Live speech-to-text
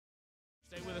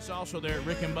us also there at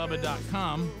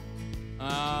rickandbubba.com.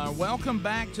 Welcome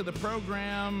back to the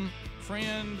program,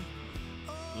 friend.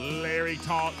 Larry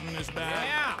Taunton is back.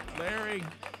 Yeah. Larry.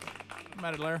 How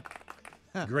about it, Larry?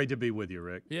 Great to be with you,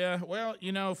 Rick. Yeah, well,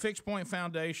 Fixed Point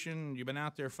Foundation, you've been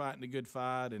out there fighting a good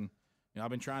fight, and I've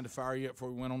been trying to fire you up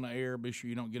before we went on the air. Be sure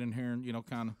you don't get in here and,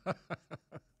 kind of,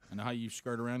 I know how you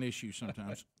skirt around issues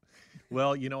sometimes.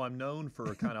 Well, I'm known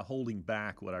for kind of holding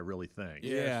back what I really think.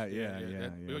 Yeah.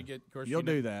 Of course, You'll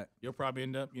do that. You'll probably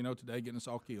end up, today getting us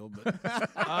all killed. But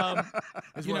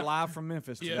we're live from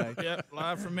Memphis today. Yeah,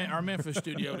 live from our Memphis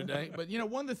studio today. But,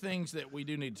 one of the things that we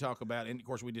do need to talk about, and, of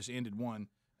course, we just ended one,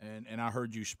 and I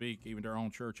heard you speak even to our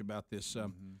own church about this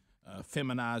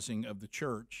feminizing of the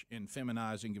church and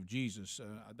feminizing of Jesus.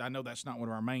 I know that's not one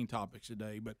of our main topics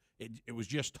today, but it was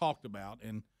just talked about,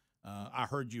 and I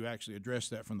heard you actually address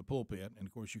that from the pulpit, and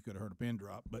of course you could have heard a pin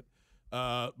drop.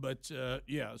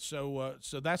 So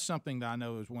that's something that I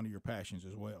know is one of your passions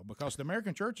as well, because the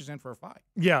American church is in for a fight.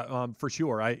 Yeah, for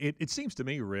sure. It seems to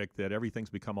me, Rick, that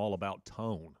everything's become all about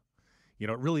tone. It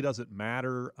really doesn't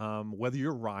matter whether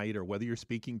you're right or whether you're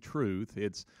speaking truth.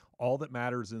 It's all that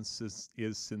matters is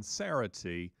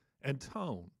sincerity and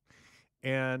tone.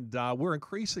 And we're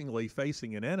increasingly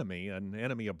facing an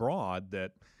enemy abroad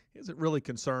that isn't really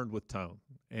concerned with tone.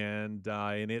 And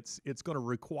it's going to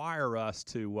require us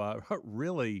to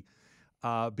really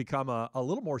become a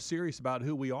little more serious about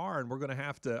who we are, and we're going to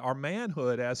have to. Our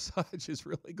manhood, as such, is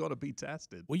really going to be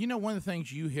tested. Well, one of the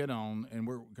things you hit on, and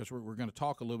we're going to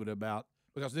talk a little bit about,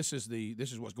 because this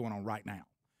is what's going on right now.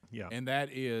 Yeah, and that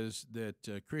is that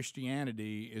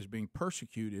Christianity is being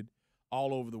persecuted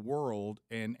all over the world,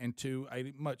 and to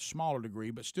a much smaller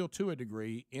degree, but still to a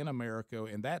degree in America,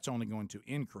 and that's only going to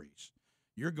increase.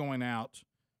 You're going out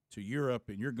to Europe,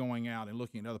 and you're going out and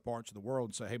looking at other parts of the world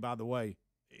and say, hey, by the way,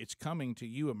 it's coming to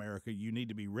you, America. You need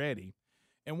to be ready.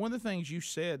 And one of the things you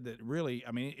said that really,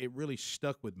 it really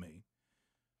stuck with me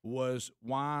was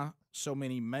why so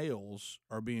many males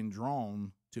are being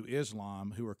drawn to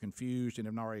Islam who are confused and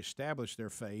have not already established their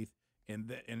faith,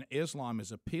 and Islam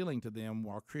is appealing to them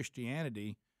while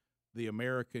Christianity, the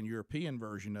American European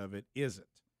version of it, isn't.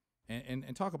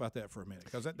 And talk about that for a minute,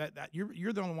 because that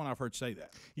you're the only one I've heard say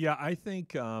that. Yeah, I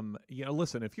think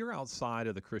listen, if you're outside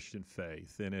of the Christian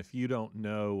faith, and if you don't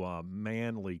know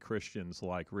manly Christians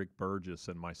like Rick Burgess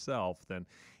and myself, then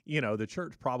the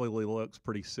church probably looks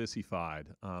pretty sissified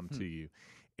to you.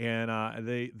 And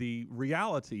the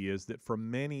reality is that for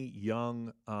many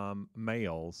young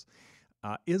males,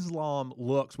 Islam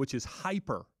looks, which is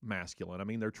hyper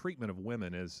masculine. Their treatment of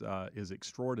women is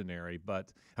extraordinary.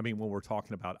 But when we're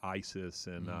talking about ISIS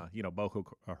and Boko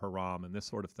Haram and this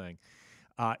sort of thing,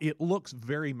 it looks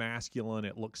very masculine.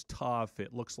 It looks tough.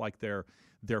 It looks like they're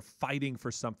fighting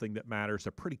for something that matters.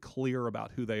 They're pretty clear about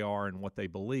who they are and what they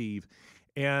believe.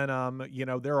 And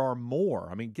there are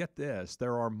more. Get this: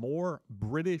 there are more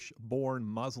British-born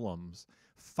Muslims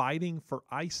fighting for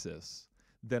ISIS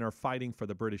than are fighting for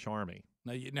the British Army.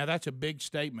 Now that's a big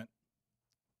statement.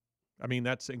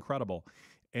 That's incredible,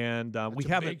 and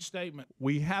big statement.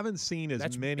 We haven't seen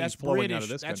as many that's flowing British, out of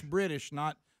this That's country. British,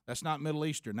 that's not Middle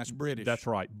Eastern. That's British. That's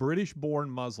right. British-born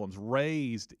Muslims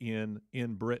raised in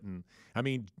Britain.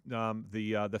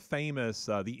 The famous,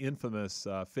 the infamous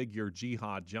figure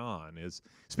Jihad John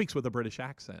speaks with a British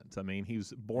accent. He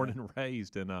was born and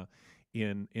raised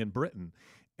in Britain.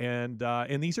 And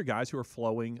these are guys who are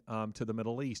flowing to the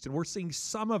Middle East. And we're seeing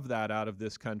some of that out of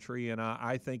this country, and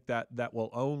I think that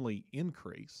will only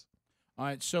increase. All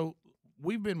right, so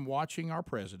we've been watching our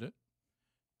president,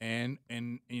 and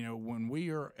when we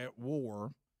are at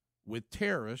war with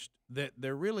terrorists, that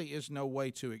there really is no way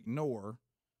to ignore,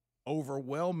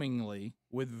 overwhelmingly,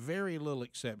 with very little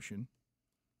exception,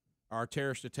 our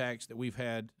terrorist attacks that we've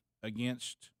had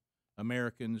against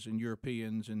Americans and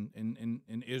Europeans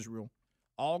and Israel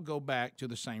all go back to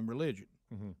the same religion.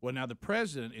 Mm-hmm. Well, now the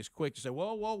president is quick to say,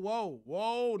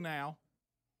 whoa, now.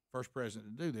 First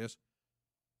president to do this.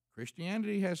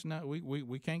 Christianity has no,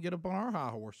 we can't get up on our high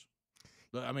horse.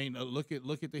 Look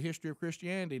at the history of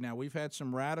Christianity. Now, we've had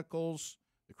some radicals,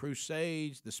 the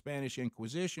Crusades, the Spanish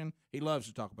Inquisition. He loves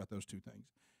to talk about those two things.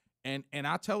 And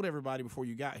I told everybody before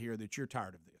you got here that you're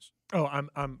tired of this. Oh,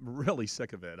 I'm really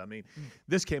sick of it.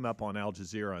 This came up on Al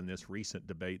Jazeera in this recent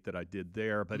debate that I did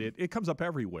there, but it comes up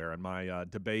everywhere in my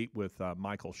debate with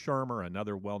Michael Shermer,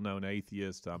 another well-known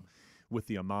atheist, with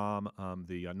the imam,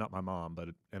 not my mom, but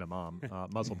an imam,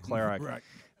 Muslim cleric. Right.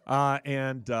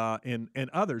 And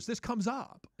others. This comes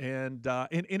up, and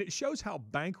it shows how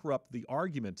bankrupt the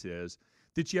argument is,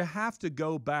 that you have to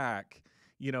go back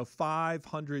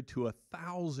 500 to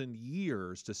 1,000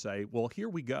 years to say, well, here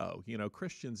we go.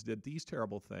 Christians did these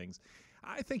terrible things.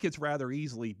 I think it's rather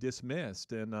easily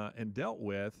dismissed and dealt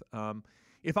with.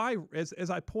 If as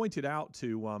I pointed out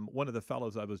to one of the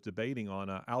fellows I was debating on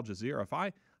Al Jazeera, if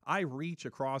I reach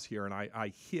across here and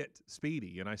I hit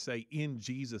Speedy and I say, in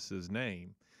Jesus'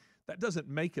 name, that doesn't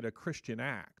make it a Christian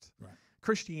act. Right.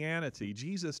 Christianity,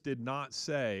 Jesus did not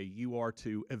say you are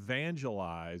to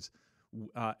evangelize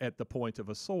at the point of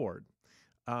a sword.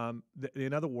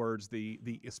 In other words,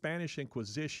 the Spanish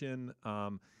Inquisition,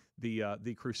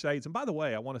 the Crusades, and by the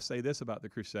way, I want to say this about the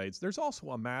Crusades, there's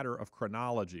also a matter of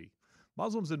chronology.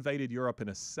 Muslims invaded Europe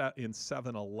in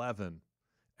 711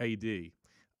 A.D.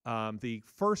 The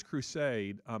First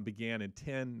Crusade began in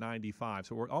 1095,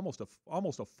 so we're almost a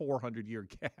 400-year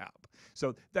gap.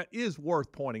 So that is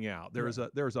worth pointing out. There's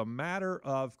a matter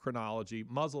of chronology.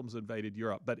 Muslims invaded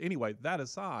Europe, but anyway, that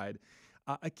aside,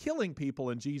 killing people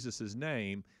in Jesus'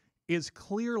 name is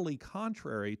clearly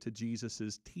contrary to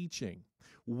Jesus' teaching,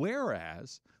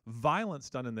 whereas violence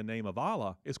done in the name of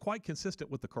Allah is quite consistent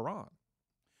with the Quran.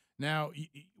 Now,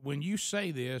 when you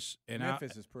say this, and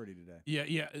Memphis is pretty today.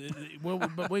 Yeah. Well,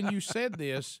 but when you said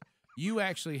this, you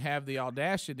actually have the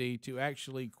audacity to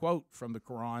actually quote from the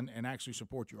Quran and actually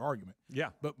support your argument. Yeah.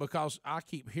 But because I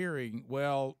keep hearing,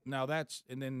 well, now that's,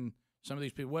 and then some of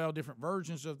these people, well, different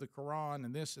versions of the Quran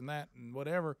and this and that and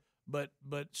whatever. But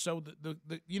so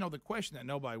the question that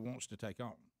nobody wants to take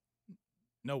on,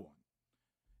 no one,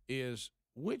 is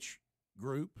which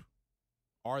group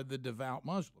are the devout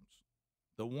Muslims?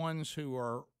 The ones who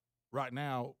are right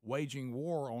now waging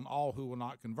war on all who will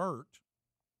not convert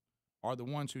are the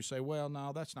ones who say, well,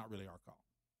 no, that's not really our call.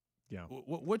 Yeah.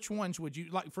 Which ones would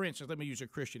you, like, for instance, let me use a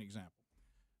Christian example.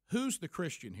 Who's the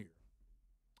Christian here?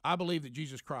 I believe that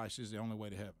Jesus Christ is the only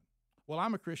way to heaven. Well,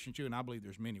 I'm a Christian too, and I believe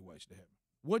there's many ways to heaven.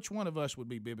 Which one of us would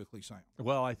be biblically sound?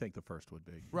 Well, I think the first would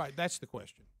be. Right, that's the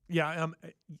question. Yeah,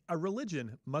 a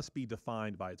religion must be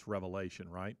defined by its revelation,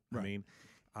 right? Right. I mean,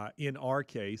 in our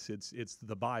case, it's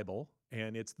the Bible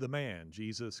and it's the man,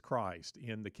 Jesus Christ.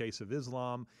 In the case of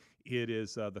Islam, it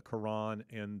is the Quran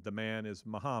and the man is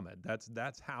Muhammad.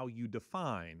 That's how you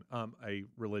define a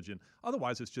religion.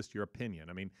 Otherwise, it's just your opinion.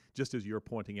 I mean, just as you're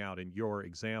pointing out in your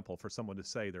example, for someone to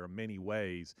say there are many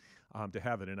ways to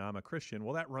heaven and I'm a Christian,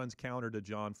 well, that runs counter to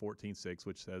John 14:6,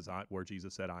 which says, where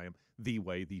Jesus said, I am the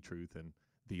way, the truth, and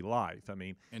the life. I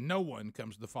mean, and no one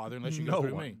comes to the Father unless you go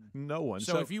through me. No one.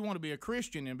 So if you want to be a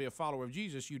Christian and be a follower of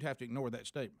Jesus, you'd have to ignore that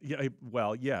statement. Yeah.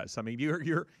 Well, yes. I mean, if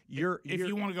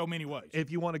you want to go many ways.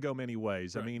 If you want to go many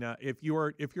ways, right. I mean, if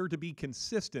you're to be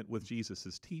consistent with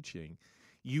Jesus's teaching,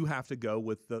 you have to go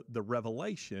with the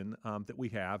revelation that we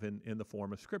have in the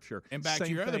form of Scripture. And back to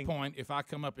your other point, if I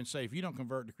come up and say, if you don't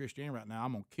convert to Christianity right now,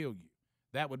 I'm going to kill you.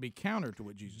 That would be counter to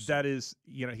what Jesus said. That is,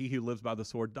 he who lives by the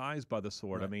sword dies by the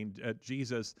sword. Right. I mean,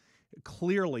 Jesus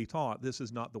clearly taught this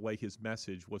is not the way his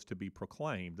message was to be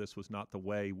proclaimed. This was not the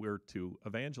way we're to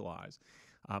evangelize.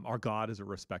 Our God is a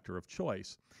respecter of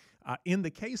choice. In the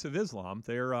case of Islam,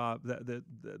 the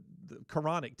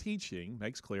Quranic teaching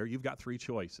makes clear you've got three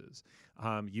choices.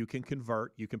 You can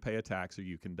convert, you can pay a tax, or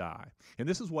you can die. And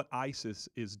this is what ISIS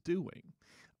is doing.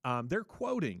 They're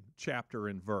quoting chapter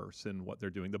and verse in what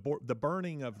they're doing. The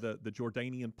burning of the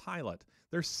Jordanian pilot,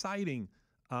 they're citing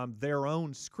their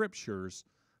own scriptures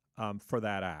for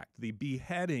that act. The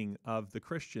beheading of the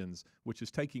Christians, which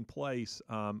is taking place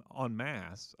en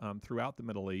masse throughout the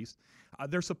Middle East,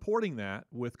 they're supporting that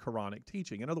with Quranic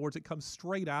teaching. In other words, it comes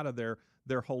straight out of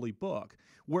their holy book.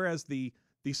 Whereas the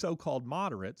so-called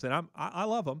moderates, and I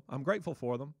love them, I'm grateful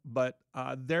for them, but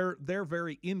they're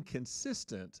very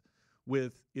inconsistent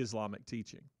with Islamic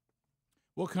teaching.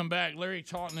 We'll come back. Larry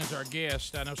Taunton is our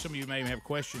guest. I know some of you may have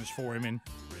questions for him, and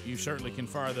you certainly can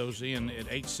fire those in at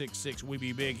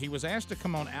 866-WE-BE-BIG. He was asked to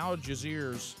come on Al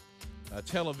Jazeera's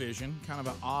television, kind of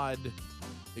an odd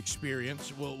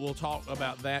experience. We'll talk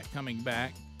about that coming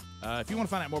back. If you want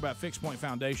to find out more about Fixed Point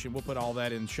Foundation, we'll put all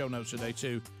that in the show notes today,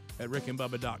 too, at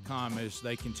rickandbubba.com as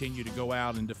they continue to go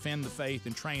out and defend the faith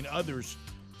and train others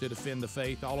to defend the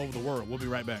faith all over the world. We'll be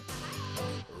right back.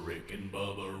 Rick and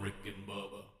Bubba, Rick and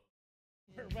Bubba.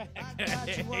 We're back.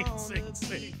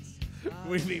 866.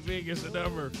 We Be Big is the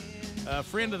number.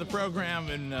 Friend of the program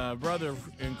and brother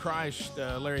in Christ,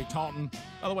 Larry Taunton.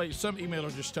 By the way, some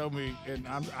emailer just told me, and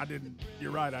I didn't.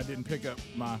 You're right. I didn't pick up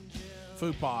my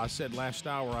fupa. I said last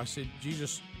hour. I said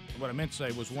Jesus. What I meant to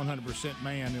say was 100%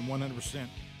 man and 100%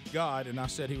 God, and I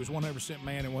said he was 100%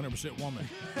 man and 100% woman.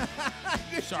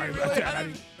 Sorry about that.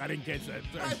 I didn't catch that.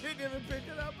 Sorry. I didn't even pick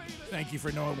it up either. Thank you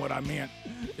for knowing what I meant.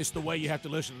 It's the way you have to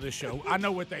listen to this show. I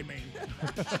know what they mean.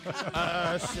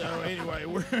 So anyway,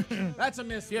 That's a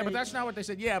mistake. yeah, but that's not what they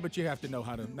said. Yeah, but you have to know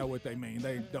how to know what they mean.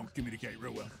 They don't communicate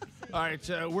real well. All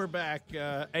right, we're back.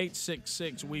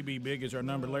 866-WE-BE-BIG is our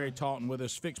number. Larry Taunton with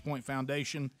us, Fixed Point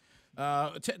Foundation.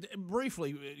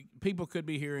 Briefly, people could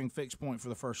be hearing Fixed Point for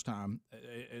the first time.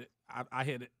 I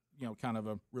had kind of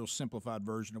a real simplified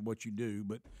version of what you do,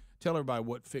 but tell everybody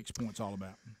what Fixed Point's all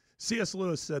about. C.S.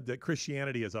 Lewis said that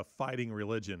Christianity is a fighting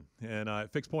religion, and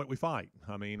at Fixed Point we fight.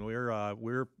 I mean,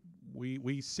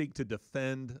 we seek to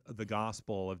defend the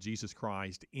gospel of Jesus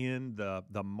Christ in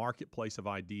the marketplace of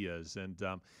ideas, and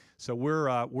so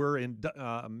we're in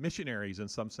missionaries in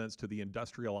some sense to the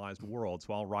industrialized world.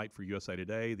 So I'll write for USA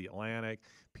Today, The Atlantic,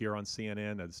 appear on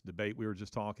CNN. This debate we were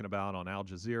just talking about on Al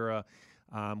Jazeera.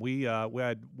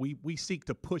 We seek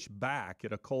to push back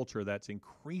at a culture that's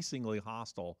increasingly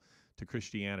hostile to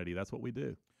Christianity. That's what we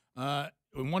do. And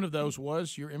one of those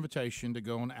was your invitation to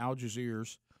go on Al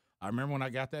Jazeera's. I remember when I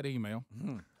got that email,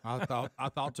 I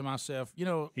thought to myself,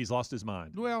 He's lost his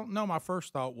mind. well, no, my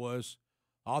first thought was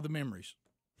all the memories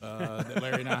that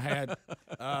Larry and I had,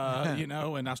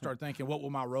 and I started thinking, what will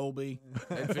my role be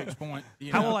at Fixed Point?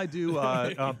 How will I do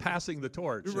passing the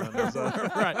torch?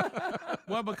 Right.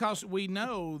 Well, because we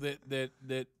know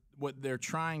that what they're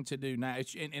trying to do now,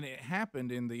 and it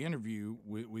happened in the interview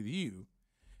with you,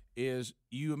 is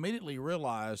you immediately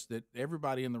realized that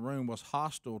everybody in the room was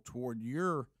hostile toward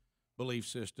your belief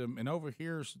system, and over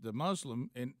here's the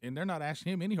Muslim, and they're not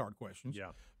asking him any hard questions. Yeah.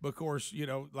 Of course,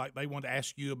 like they want to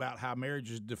ask you about how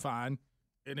marriage is defined,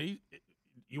 and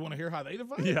you want to hear how they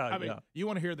define it? Yeah, I mean, you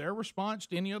want to hear their response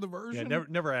to any other version? Yeah,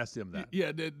 never asked him that.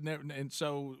 Yeah, and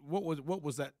so what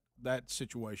was that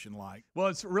situation like? Well,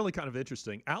 it's really kind of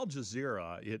interesting. Al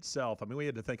Jazeera itself, I mean, we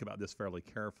had to think about this fairly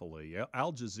carefully.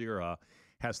 Al Jazeera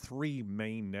has three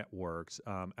main networks,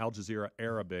 Al Jazeera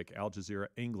Arabic, Al Jazeera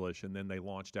English, and then they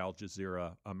launched Al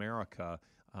Jazeera America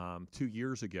 2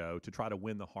 years ago to try to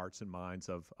win the hearts and minds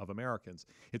of Americans.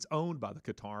 It's owned by the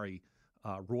Qatari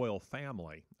royal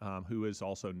family, who is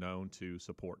also known to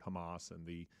support Hamas and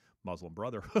the Muslim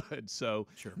Brotherhood. So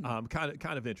Sure. Kind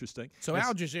of interesting. So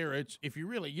Al Jazeera, if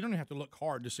you don't have to look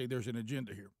hard to see there's an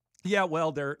agenda here. Yeah,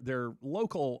 well, their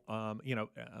local, Al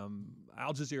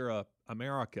Jazeera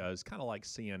America is kind of like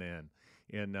CNN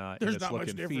in its not look much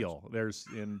and difference. feel. There's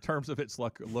in terms of its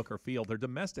look or feel, their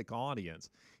domestic audience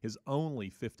is only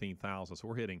 15,000. So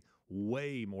we're hitting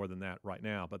way more than that right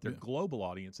now. But their global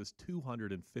audience is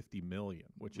 250 million,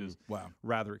 which is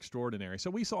rather extraordinary. So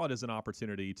we saw it as an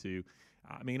opportunity to,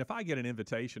 I mean, if I get an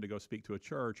invitation to go speak to a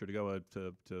church or to go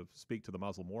to speak to the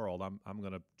Muslim world, I'm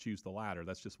going to choose the latter.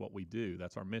 That's just what we do.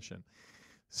 That's our mission.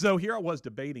 So here I was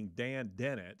debating Dan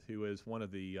Dennett, who is one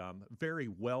of the very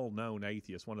well-known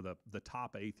atheists, one of the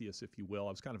top atheists, if you will.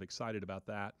 I was kind of excited about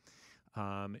that.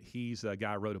 He's a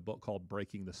guy who wrote a book called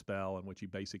Breaking the Spell, in which he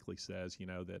basically says,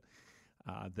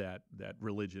 that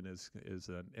religion is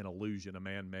an illusion, a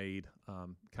man-made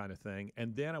kind of thing.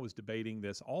 And then I was debating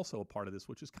this, also a part of this,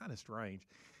 which is kind of strange.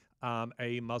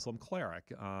 A Muslim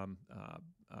cleric,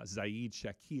 Zaid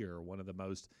Shakir, one of the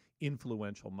most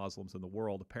influential Muslims in the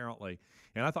world, apparently.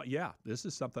 And I thought, this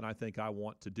is something I think I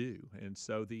want to do. And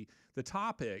so the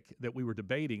topic that we were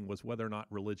debating was whether or not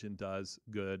religion does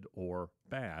good or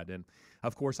bad. And,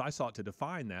 of course, I sought to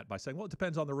define that by saying, well, it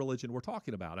depends on the religion we're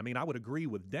talking about. I mean, I would agree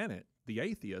with Dennett, the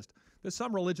atheist, that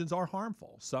some religions are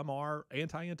harmful. Some are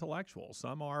anti-intellectual.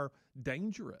 Some are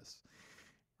dangerous.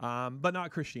 But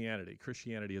not Christianity.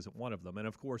 Christianity isn't one of them. And,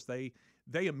 of course, they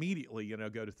immediately,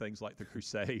 go to things like the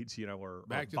Crusades, or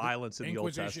violence in the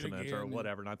Old Testament again, or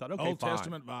whatever. And I thought, okay, Old fine.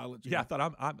 Testament violence. Yeah, I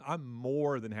thought I'm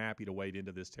more than happy to wade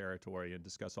into this territory and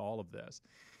discuss all of this.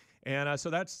 And so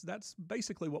that's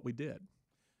basically what we did.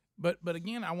 But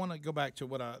again, I want to go back to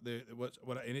what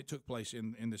and it took place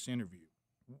in this interview.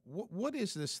 What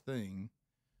is this thing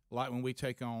like when we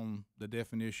take on the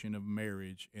definition of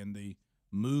marriage and the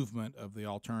movement of the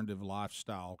alternative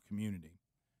lifestyle community?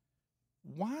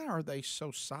 Why are they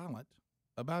so silent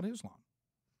about Islam?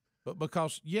 But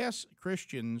because, yes,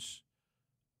 Christians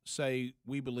say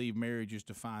we believe marriage is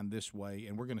defined this way,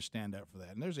 and we're going to stand up for that.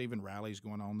 And there's even rallies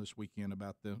going on this weekend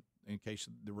in case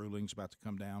the ruling's about to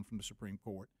come down from the Supreme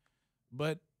Court.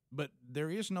 But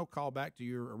there is no call back to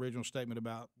your original statement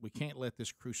about we can't let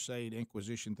this crusade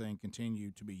Inquisition thing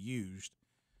continue to be used.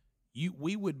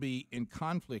 We would be in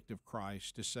conflict of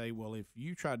Christ to say, well, if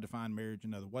you try to define marriage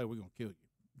another way, we're going to kill you.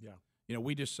 Yeah.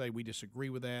 We just say we disagree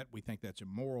with that. We think that's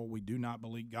immoral. We do not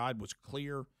believe God was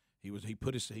clear He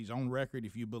put he's on record.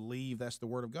 If you believe that's the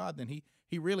word of God, then he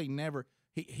really never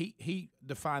he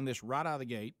defined this right out of the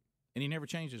gate, and he never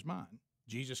changed his mind.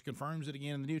 Jesus confirms it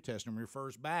again in the New Testament,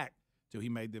 refers back to he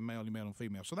made them male and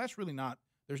female. So that's really not,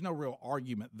 there's no real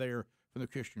argument there from the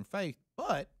Christian faith,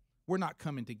 but we're not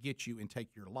coming to get you and take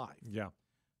your life. Yeah.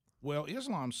 Well,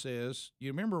 Islam says,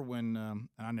 you remember when, and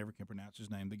I never can pronounce his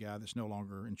name, the guy that's no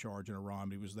longer in charge in Iran,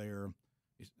 but he was there,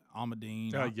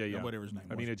 Ahmadine, whatever his name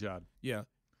was. Ahmadinejad. Yeah.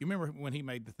 You remember when he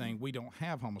made the thing, we don't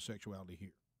have homosexuality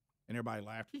here. And everybody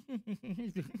laughed.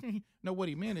 No, what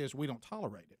he meant is we don't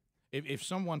tolerate it. If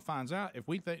someone finds out, if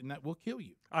we think that, we'll kill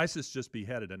you. ISIS just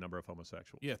beheaded a number of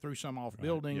homosexuals. Yeah, threw some off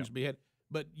buildings, behead.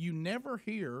 But you never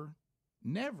hear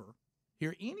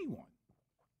anyone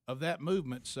of that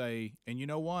movement say, and you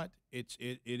know what? It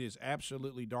is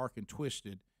absolutely dark and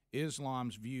twisted.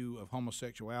 Islam's view of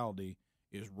homosexuality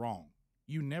is wrong.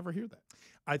 You never hear that.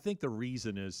 I think the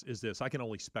reason is this. I can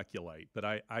only speculate, but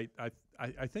I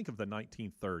think of the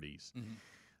 1930s.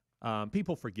 Mm-hmm.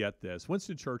 People forget this.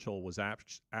 Winston Churchill was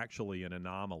actually an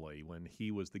anomaly when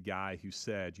he was the guy who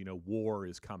said, war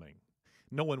is coming.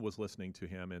 No one was listening to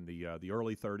him in the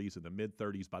early 30s and the mid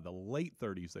 30s. By the late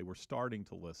 30s, they were starting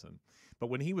to listen. But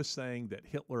when he was saying that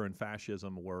Hitler and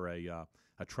fascism were a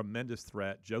tremendous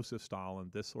threat, Joseph Stalin,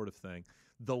 this sort of thing,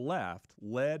 the left,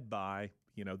 led by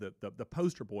the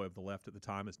poster boy of the left at the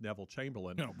time is Neville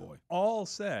Chamberlain, all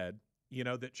said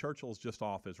that Churchill's just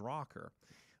off his rocker.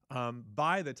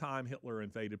 By the time Hitler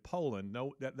invaded Poland,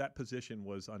 that position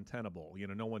was untenable.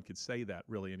 No one could say that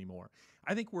really anymore.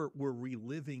 I think we're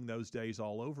reliving those days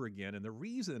all over again, and the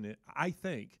reason I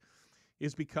think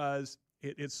is because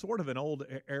it's sort of an old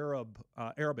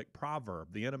Arabic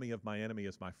proverb: "The enemy of my enemy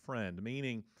is my friend,"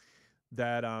 meaning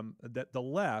that that the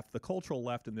left, the cultural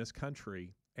left in this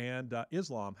country, and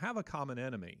Islam have a common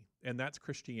enemy, and that's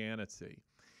Christianity,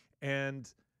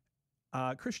 and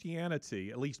Christianity,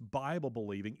 at least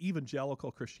Bible-believing,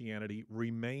 evangelical Christianity,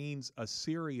 remains a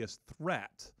serious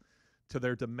threat to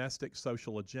their domestic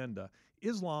social agenda.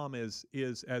 Islam is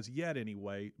as yet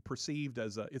anyway, perceived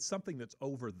as it's something that's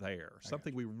over there,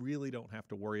 something we really don't have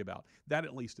to worry about. That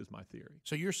at least is my theory.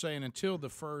 So you're saying until the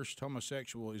first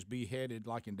homosexual is beheaded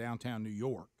like in downtown New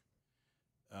York,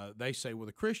 they say, well,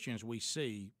 the Christians we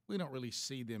don't really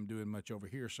see them doing much over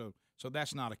here, so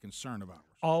that's not a concern of ours.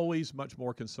 Always much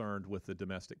more concerned with the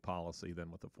domestic policy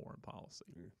than with the foreign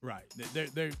policy. Right.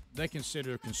 They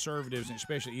consider conservatives, and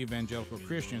especially evangelical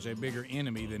Christians, a bigger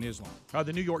enemy than Islam.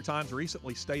 The New York Times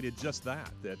recently stated just that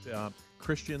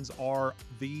Christians are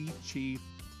the chief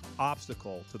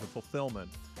obstacle to the fulfillment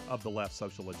of the left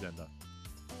social agenda.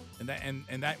 And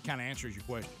that kind of answers your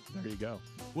question. There you go.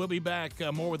 We'll be back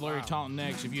more with Larry Taunton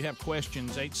next. If you have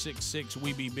questions,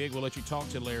 866-WE-BE-BIG. We'll let you talk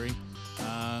to Larry.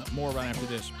 More right after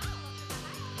this.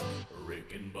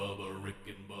 Rick and Bubba, Rick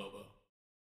and Bubba.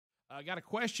 I got a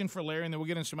question for Larry, and then we'll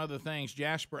get into some other things.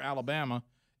 Jasper, Alabama.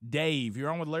 Dave, you're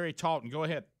on with Larry Taunton. Go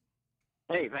ahead.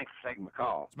 Hey, thanks for taking my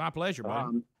call. It's my pleasure,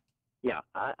 buddy. Yeah,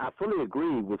 I fully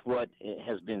agree with what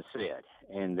has been said,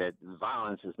 and that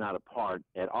violence is not a part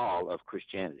at all of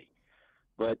Christianity.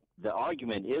 But the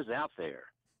argument is out there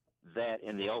that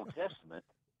in the Old Testament,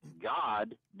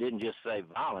 God didn't just say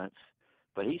violence,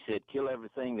 but he said, kill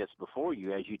everything that's before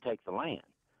you as you take the land.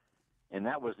 And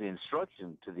that was the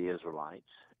instruction to the Israelites.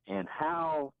 And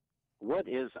what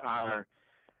is our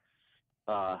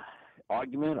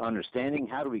argument, understanding?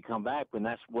 How do we come back when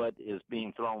that's what is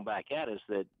being thrown back at us,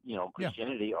 that,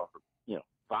 Christianity or,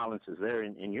 violence is there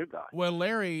in your God? Well,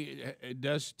 Larry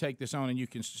does take this on, and you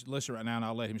can listen right now, and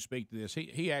I'll let him speak to this.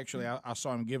 He actually, I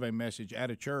saw him give a message at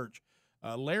a church.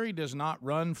 Larry does not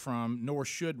run from, nor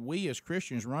should we as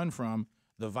Christians run from,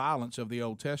 the violence of the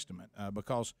Old Testament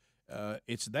because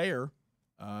it's there.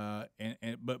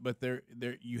 But there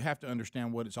you have to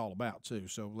understand what it's all about too.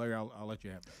 So Larry, I'll let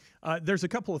you have that. There's a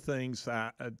couple of things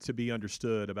to be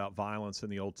understood about violence in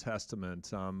the Old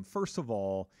Testament. First of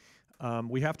all,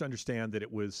 we have to understand that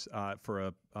it was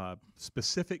for a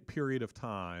specific period of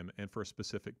time and for a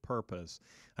specific purpose.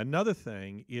 Another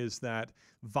thing is that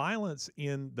violence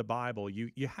in the Bible,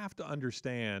 you have to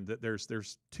understand that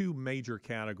there's two major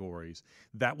categories: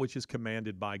 that which is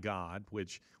commanded by God,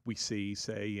 which we see,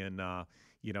 say, in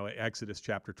Exodus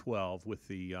chapter 12 with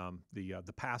the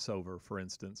Passover, for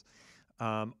instance,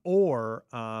 or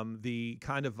the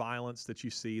kind of violence that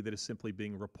you see that is simply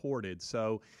being reported.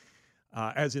 So,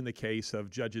 as in the case of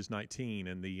Judges 19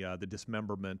 and the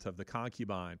dismemberment of the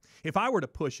concubine. If I were to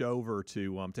push over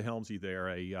to Helmsy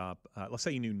there, let's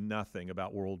say he knew nothing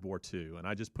about World War II, and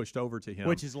I just pushed over to him,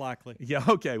 which is likely. Yeah,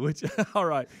 okay. All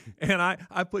right, and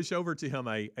I push over to him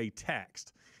a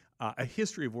text a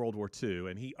history of World War II,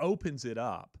 and he opens it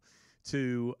up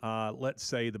to, let's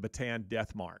say, the Bataan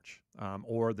Death March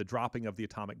or the dropping of the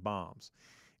atomic bombs.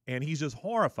 And he's just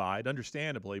horrified,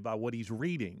 understandably, by what he's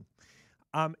reading.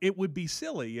 It would be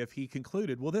silly if he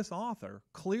concluded, well, this author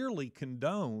clearly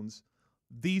condones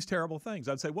these terrible things.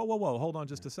 I'd say, whoa, hold on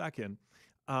just a second.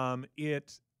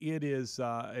 It is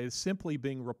simply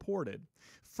being reported.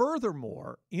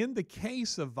 Furthermore, in the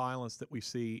case of violence that we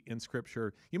see in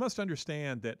Scripture, you must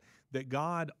understand that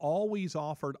God always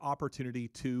offered opportunity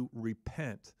to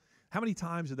repent. How many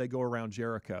times did they go around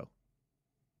Jericho?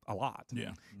 A lot.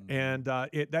 Yeah. And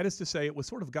that is to say, it was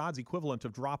sort of God's equivalent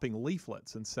of dropping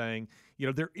leaflets and saying,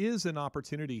 there is an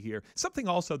opportunity here. Something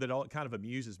also that kind of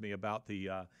amuses me about the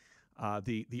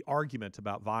argument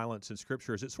about violence in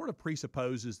Scripture is it sort of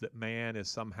presupposes that man is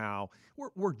somehow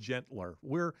we're gentler.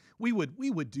 We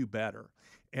would do better.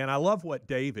 And I love what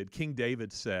King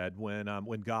David said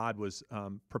when God was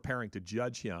preparing to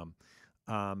judge him.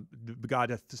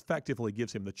 God effectively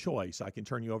gives him the choice. I can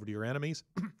turn you over to your enemies,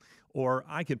 or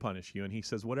I can punish you. And he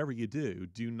says, whatever you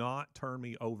do not turn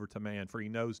me over to man, for he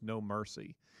knows no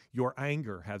mercy. Your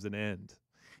anger has an end.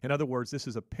 In other words, this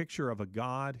is a picture of a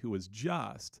God who is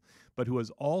just, but who is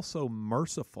also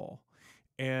merciful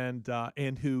and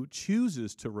who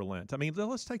chooses to relent. I mean,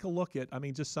 let's take a look at,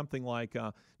 just something like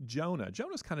Jonah.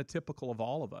 Jonah's kind of typical of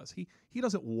all of us. He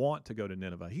doesn't want to go to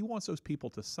Nineveh. He wants those people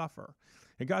to suffer.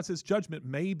 And God says judgment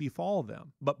may befall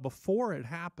them, but before it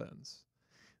happens,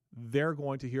 they're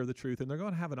going to hear the truth and they're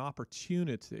going to have an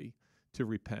opportunity to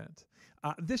repent.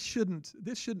 This shouldn't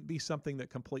be something that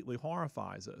completely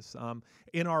horrifies us.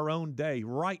 In our own day,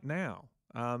 right now,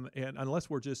 and unless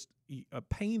we're just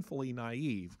painfully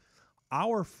naive,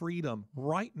 our freedom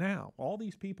right now, all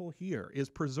these people here, is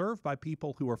preserved by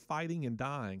people who are fighting and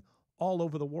dying all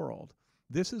over the world.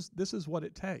 This is what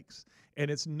it takes,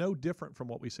 and it's no different from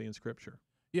what we see in Scripture.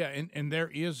 Yeah, and there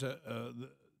is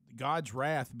God's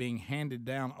wrath being handed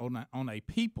down on a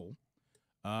people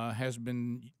has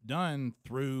been done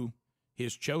through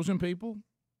His chosen people.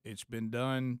 It's been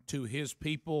done to His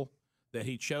people that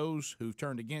He chose who've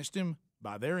turned against Him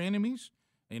by their enemies.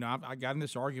 I got in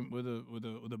this argument with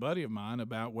a buddy of mine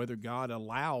about whether God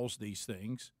allows these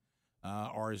things,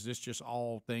 or is this just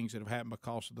all things that have happened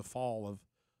because of the fall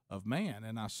of man?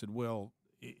 And I said, well,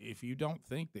 if you don't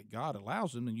think that God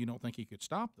allows them, then you don't think He could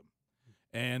stop them.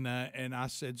 And I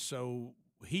said, so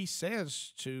He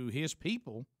says to His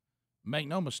people, make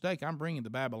no mistake, I'm bringing the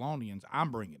Babylonians.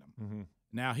 I'm bringing them. Mm-hmm.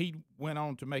 Now, He went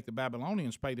on to make the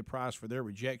Babylonians pay the price for their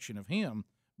rejection of Him,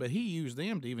 but He used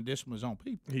them to even discipline His own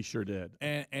people. He sure did.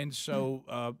 And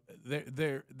so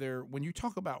they're when you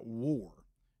talk about war,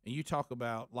 and you talk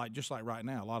about, just like right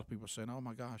now, a lot of people are saying, oh,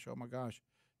 my gosh,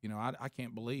 I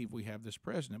can't believe we have this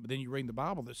president. But then you read in the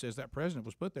Bible that says that president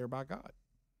was put there by God.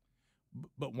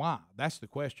 But why? That's the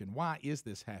question. Why is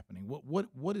this happening?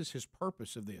 What is His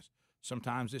purpose of this?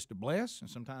 Sometimes it's to bless, and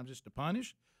sometimes it's to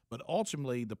punish. But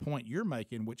ultimately, the point you're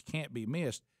making, which can't be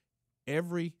missed,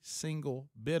 every single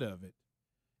bit of it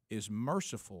is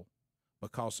merciful,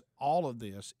 because all of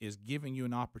this is giving you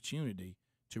an opportunity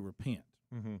to repent.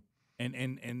 Mm-hmm.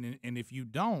 And if you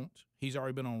don't, He's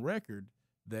already been on record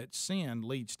that sin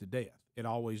leads to death. It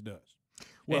always does.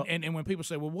 Well, and when people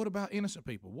say, well, what about innocent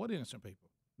people? What innocent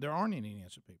people? There aren't any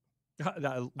innocent people.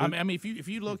 If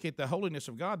you look at the holiness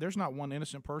of God, there's not one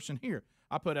innocent person here.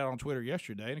 I put out on Twitter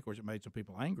yesterday, and of course it made some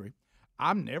people angry.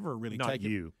 I'm never really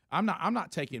I'm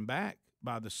not taken back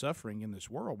by the suffering in this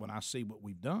world when I see what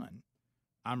we've done.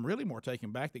 I'm really more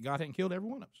taken back that God hadn't killed every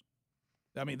one of us.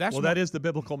 That is the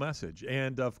biblical message.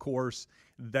 And of course,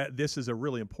 that this is a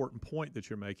really important point that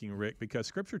you're making, Rick, because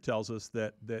Scripture tells us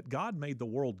that God made the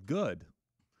world good.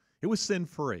 It was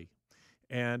sin-free.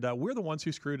 And we're the ones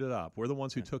who screwed it up. We're the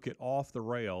ones who took it off the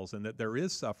rails, and that there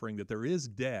is suffering, that there is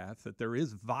death, that there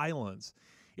is violence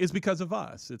is because of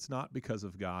us. It's not because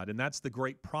of God. And that's the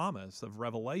great promise of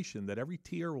Revelation, that every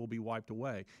tear will be wiped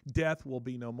away. Death will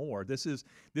be no more. This is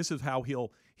how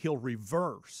he'll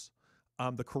reverse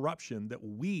the corruption that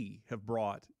we have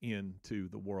brought into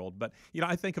the world. But,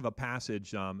 I think of a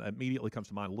passage immediately comes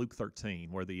to mind, Luke 13,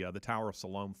 where the Tower of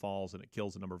Siloam falls and it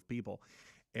kills a number of people.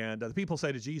 And the people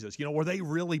say to Jesus, were they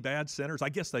really bad sinners? I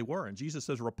guess they were. And Jesus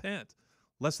says, repent,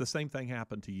 lest the same thing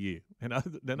happen to you. And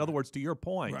in other words, to your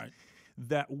point, right,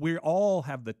 that we all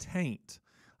have the taint,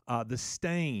 the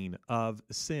stain of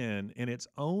sin, and it's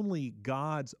only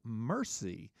God's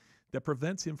mercy that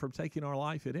prevents Him from taking our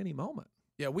life at any moment.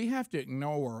 Yeah, we have to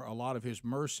ignore a lot of His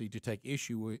mercy to take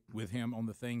issue with Him on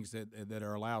the things that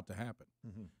are allowed to happen.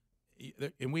 Mm-hmm.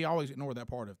 And we always ignore that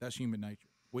part of it. That's human nature.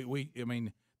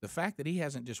 The fact that He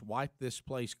hasn't just wiped this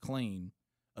place clean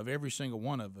of every single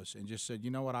one of us and just said,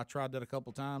 you know what, I tried that a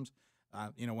couple times.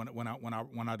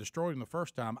 When I destroyed them the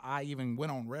first time, I even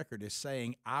went on record as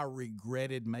saying I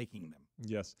regretted making them.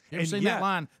 Yes. You ever seen that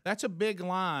line? That's a big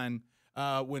line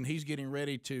when he's getting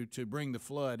ready to bring the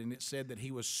flood, and it said that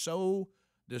he was so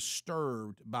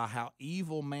disturbed by how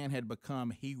evil man had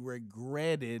become, he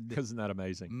regretted. Isn't that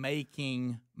amazing?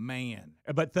 Making man.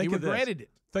 But he regretted it.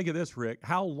 Think of this, Rick.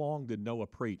 How long did Noah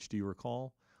preach? Do you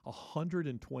recall?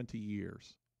 120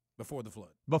 years. Before the flood.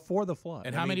 Before the flood.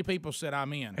 And how many people said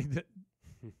I'm in?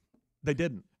 They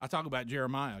didn't. I talk about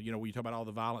Jeremiah. You know, when you talk about all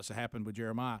the violence that happened with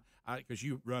Jeremiah, because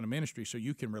you run a ministry, so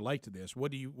you can relate to this.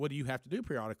 What do you have to do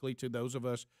periodically to those of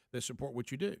us that support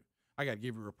what you do? I got to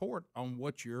give you a report on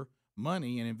what your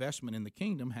money and investment in the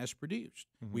kingdom has produced.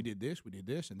 Mm-hmm. We did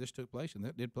this, and this took place, and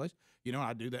that did place. You know,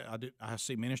 I do that. I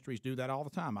see ministries do that all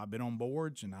the time. I've been on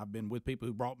boards, and I've been with people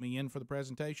who brought me in for the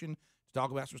presentation to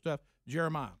talk about some stuff.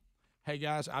 Jeremiah. Hey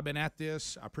guys, I've been at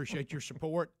this. I appreciate your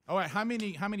support. All right, how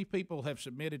many people have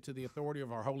submitted to the authority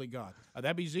of our holy God?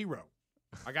 That'd be 0.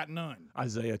 I got none.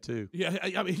 Isaiah 2. Yeah,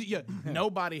 I mean, yeah.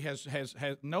 Nobody has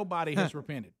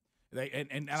repented.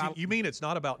 You mean it's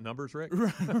not about numbers, Rick?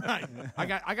 Right. I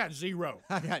got 0.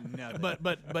 I got nothing.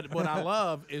 But what I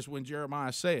love is when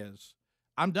Jeremiah says,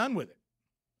 "I'm done with it.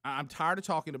 I'm tired of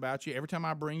talking about you. Every time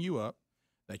I bring you up,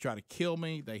 they try to kill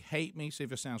me. They hate me. See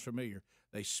if it sounds familiar.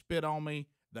 They spit on me."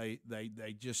 They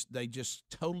just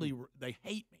totally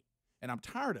hate me, and I'm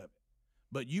tired of it.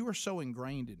 But you are so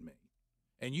ingrained in me,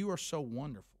 and you are so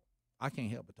wonderful. I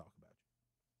can't help but talk about you.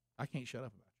 I can't shut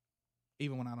up about you,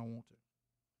 even when I don't want to,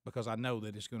 because I know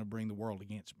that it's going to bring the world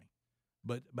against me.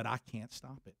 But I can't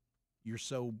stop it.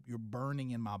 You're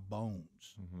burning in my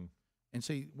bones. Mm-hmm. And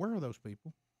see, where are those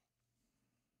people?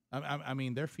 I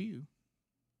mean, they're few,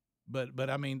 but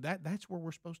I mean that's where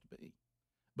we're supposed to be.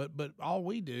 But all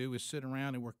we do is sit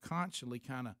around and we're constantly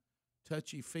kind of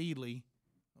touchy-feely.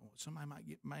 Somebody might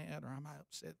get mad or I might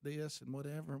upset this and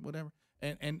whatever.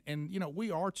 And you know, we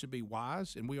are to be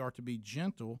wise and we are to be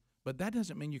gentle, but that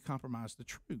doesn't mean you compromise the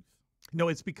truth. No,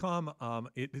 it's become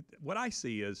what I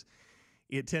see is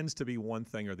it tends to be one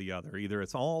thing or the other. Either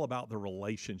it's all about the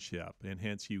relationship and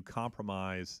hence you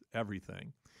compromise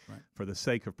everything. Right. For the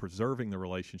sake of preserving the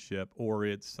relationship, or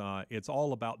it's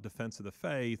all about defense of the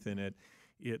faith, and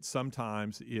it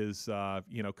sometimes is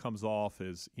comes off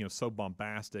as so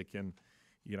bombastic and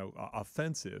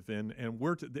offensive, and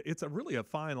it's really a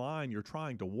fine line you're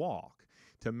trying to walk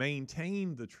to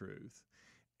maintain the truth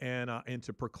and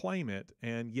to proclaim it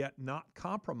and yet not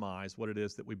compromise what it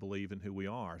is that we believe and who we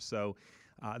are. So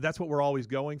that's what we're always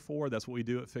going for. That's what we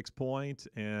do at Fixed Point,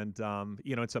 and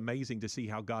it's amazing to see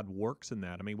how God works in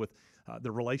that. I mean, with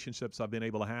the relationships I've been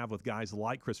able to have with guys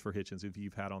like Christopher Hitchens, if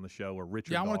you've had on the show, or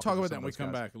Richard. Yeah, I want to talk about that when we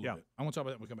come back a little bit. I want to talk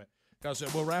about that when we come back,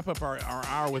 because we'll wrap up our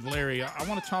hour with Larry. I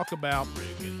want to talk about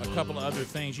a couple of other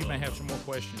things. You may have some more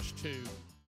questions too.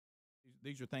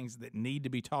 These are things that need to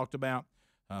be talked about.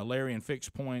 Larry and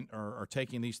Fixed Point are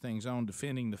taking these things on,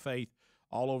 defending the faith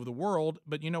all over the world.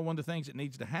 But one of the things that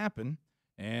needs to happen,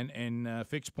 and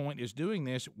Fixed Point is doing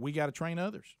this, we got to train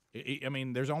others. I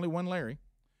mean, there's only one Larry,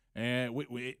 and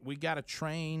we got to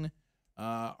train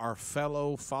our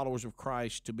fellow followers of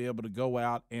Christ to be able to go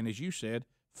out and, as you said,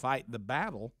 fight the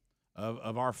battle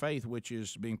of our faith, which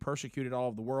is being persecuted all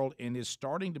over the world and is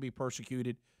starting to be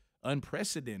persecuted,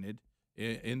 unprecedented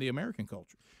in the American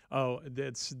culture. Oh,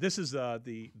 this is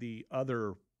the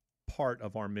other part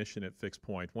of our mission at Fixed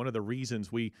Point. One of the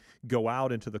reasons we go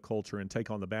out into the culture and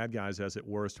take on the bad guys, as it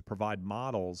were, is to provide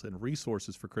models and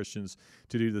resources for Christians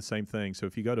to do the same thing. So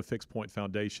if you go to Fixed Point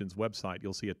Foundation's website,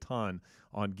 you'll see a ton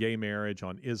on gay marriage,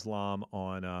 on Islam,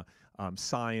 on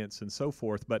science, and so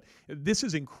forth. But this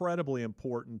is incredibly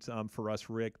important for us,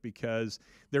 Rick, because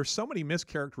there's so many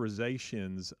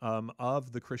mischaracterizations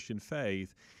of the Christian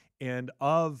faith and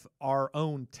of our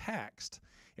own text.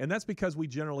 And that's because we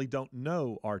generally don't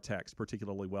know our text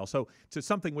particularly well. So to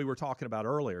something we were talking about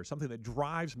earlier, something that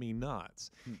drives me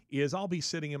nuts is I'll be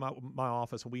sitting in my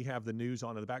office and we have the news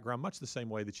on in the background, much the same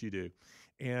way that you do.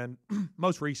 And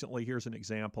most recently, here's an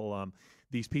example.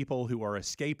 These people who are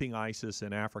escaping ISIS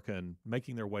in Africa and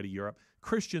making their way to Europe,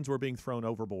 Christians were being thrown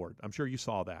overboard. I'm sure you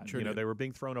saw that. Sure did. They were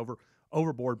being thrown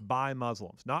overboard by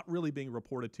Muslims. Not really being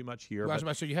reported too much here.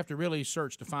 So you have to really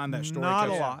search to find that story. Not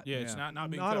a lot. Yeah, it's not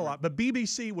being not covered. a lot. But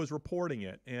BBC was reporting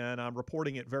it, and I'm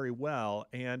reporting it very well.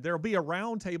 And there'll be a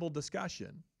roundtable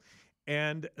discussion,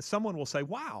 and someone will say,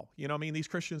 "Wow, these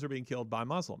Christians are being killed by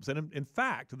Muslims." And in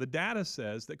fact, the data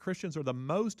says that Christians are the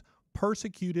most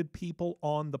persecuted people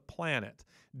on the planet,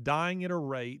 dying at a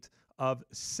rate of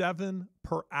 7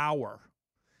 per hour.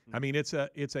 I mean, it's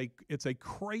a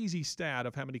crazy stat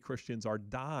of how many Christians are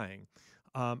dying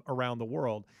around the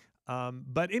world.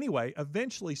 But anyway,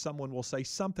 eventually someone will say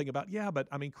something about, yeah, but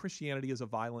I mean, Christianity is a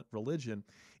violent religion.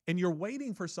 And you're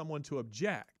waiting for someone to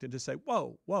object and to say,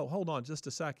 whoa, hold on just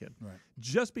a second. Right.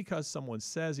 Just because someone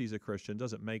says he's a Christian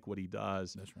doesn't make what he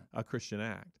does a Christian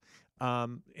act.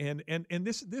 And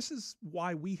this is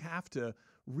why we have to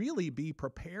really be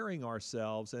preparing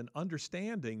ourselves and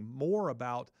understanding more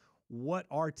about what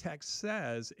our text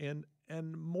says and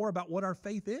more about what our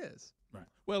faith is. Right.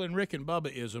 Well, in Rick and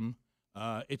Bubba-ism,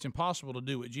 it's impossible to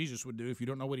do what Jesus would do if you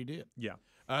don't know what he did. Yeah.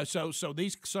 So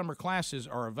these summer classes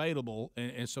are available,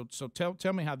 and so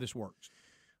tell me how this works.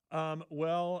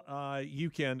 You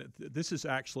can. This is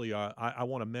actually. I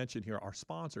want to mention here our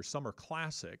sponsor, Summer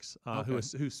Classics,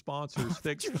 who sponsors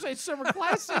Fix. Did you say Summer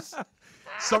Classes?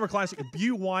 Summer Classic.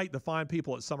 Bew White, the fine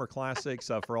people at Summer Classics,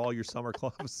 for all your summer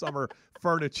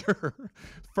furniture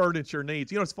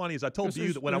needs. You know what's funny is I told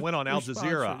Bew that when I went on Al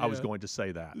Jazeera, I was going to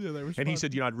say that, and he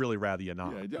said, I'd really rather you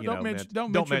not.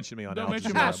 Don't mention me on Al Jazeera. Don't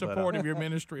mention my support of your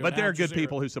ministry. But they're good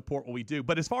people who support what we do.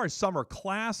 But as far as summer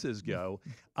classes go,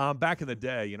 back in the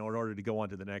day, in order to go on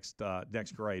to the next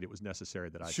grade, it was necessary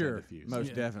that I attend the fuse.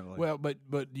 Most definitely. Well, but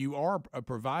you are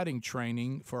providing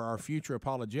training for our future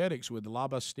apologetics with La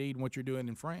Bastide and what you're doing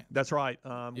in France. That's right.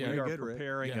 We are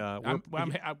preparing.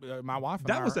 My wife.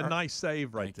 That was a nice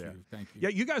save right there. Thank you. Yeah,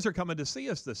 you guys are coming to see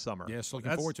us this summer. Yes,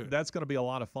 looking forward to it. That's going to be a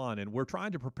lot of fun, and we're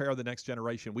trying to prepare the next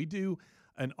generation. We do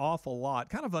an awful lot,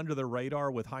 kind of under the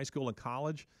radar, with high school and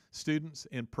college students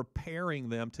in preparing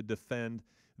them to defend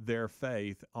their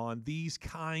faith on these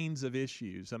kinds of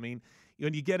issues. I mean,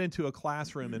 when you get into a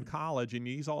classroom in college and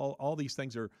these all these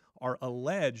things are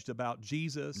alleged about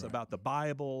Jesus, about the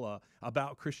Bible,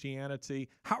 about Christianity,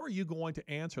 how are you going to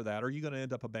answer that? Are you going to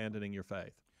end up abandoning your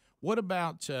faith? What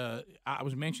about, I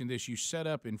was mentioning this, you set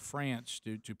up in France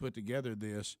to put together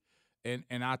this, and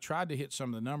I tried to hit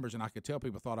some of the numbers, and I could tell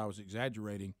people thought I was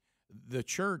exaggerating. The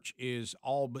church is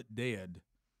all but dead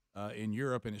in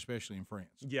Europe and especially in France.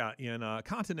 Yeah, in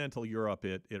continental Europe,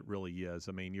 it really is.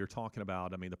 I mean, you're talking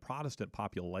about, the Protestant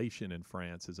population in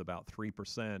France is about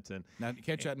 3%. And now,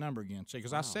 catch that number again. See,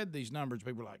 because I said these numbers,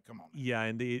 people are like, come on. Yeah,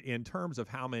 and in terms of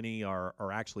how many are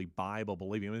actually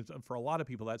Bible-believing, I mean, for a lot of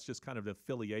people, that's just kind of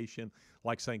affiliation,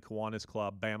 like St. Kiwanis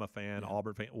Club, Bama fan,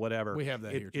 Auburn fan, whatever. We have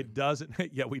that here, too. It doesn't,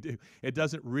 yeah, we do. It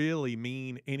doesn't really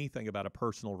mean anything about a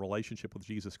personal relationship with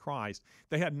Jesus Christ.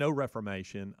 They had no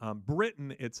Reformation.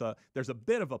 Britain, there's a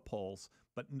bit of a pulse,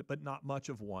 but not much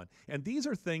of one. And these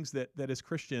are things that as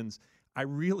Christians, I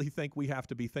really think we have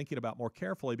to be thinking about more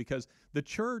carefully, because the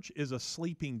church is a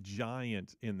sleeping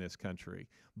giant in this country,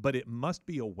 but it must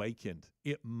be awakened.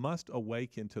 It must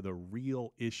awaken to the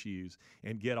real issues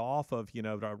and get off of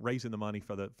raising the money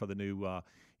for the new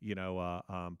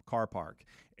car park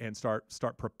and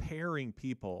start preparing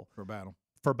people for battle.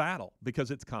 For battle, because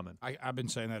it's coming. I've been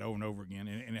saying that over and over again,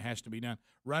 and it has to be done.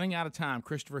 Running out of time,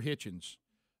 Christopher Hitchens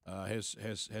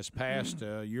has passed.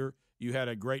 You had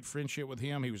a great friendship with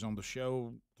him. He was on the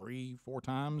show 3-4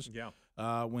 times. Yeah.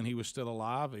 When he was still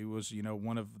alive, he was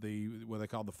one of what they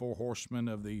call the four horsemen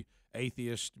of the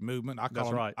atheist movement. I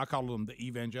call them the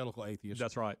evangelical atheists.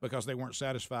 That's right. Because they weren't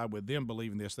satisfied with them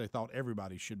believing this. They thought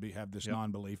everybody should have this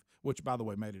non-belief, which, by the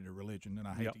way, made it a religion, and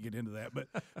I hate to get into that.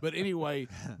 But anyway,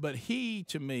 but he,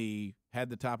 to me, had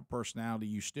the type of personality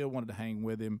you still wanted to hang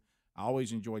with him. I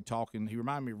always enjoyed talking. He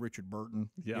reminded me of Richard Burton,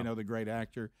 the great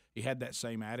actor. He had that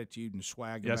same attitude and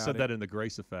swag about it. I said that in The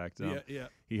Grace Effect.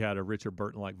 He had a Richard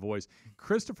Burton-like voice.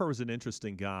 Christopher was an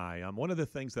interesting guy. One of the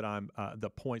things that the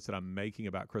points that I'm making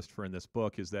about Christopher in this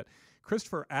book is that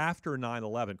Christopher, after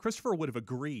 9/11, Christopher would have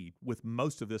agreed with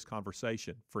most of this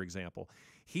conversation, for example.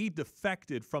 He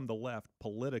defected from the left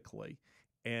politically.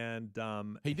 And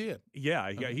he did.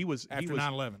 Yeah, he was after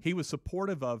 9/11. He was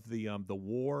supportive of the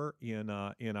war in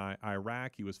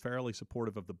Iraq. He was fairly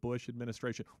supportive of the Bush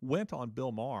administration. Went on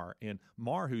Bill Maher, and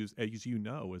Maher, who's, as you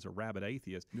know, is a rabid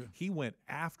atheist. Yeah. He went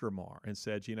after Maher and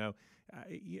said,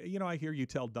 I hear you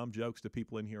tell dumb jokes to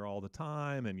people in here all the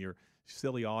time, and your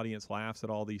silly audience laughs at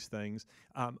all these things.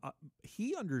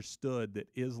 He understood that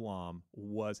Islam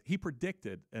he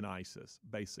predicted an ISIS,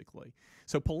 basically.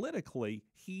 So politically,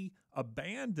 he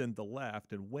abandoned the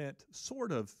left and went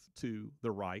sort of to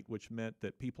the right, which meant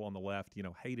that people on the left,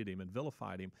 hated him and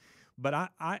vilified him.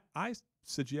 But I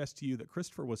suggest to you that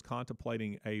Christopher was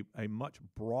contemplating a much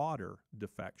broader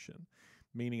defection.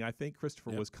 Meaning, I think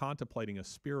Christopher was contemplating a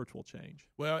spiritual change.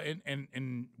 Well,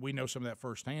 and we know some of that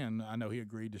firsthand. I know he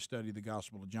agreed to study the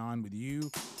Gospel of John with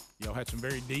you. Y'all had some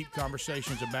very deep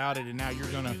conversations about it, and now you're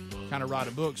going to kind of write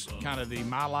a book, kind of the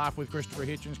My Life with Christopher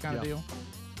Hitchens kind of deal.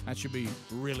 That should be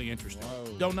really interesting. Whoa.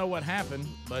 Don't know what happened,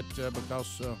 but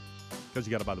because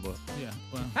you got to buy the book. yeah.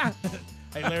 Well,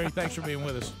 hey, Larry, thanks for being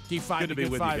with us. Keep fighting Good to the be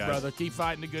good with you fight, guys. brother. Keep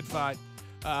fighting the good fight.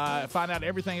 Find out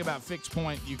everything about Fixed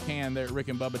Point you can there at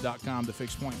rickandbubba.com, the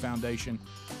Fixed Point Foundation,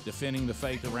 defending the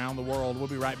faith around the world. We'll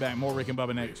be right back. More Rick and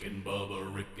Bubba next. Rick and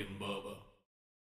Bubba.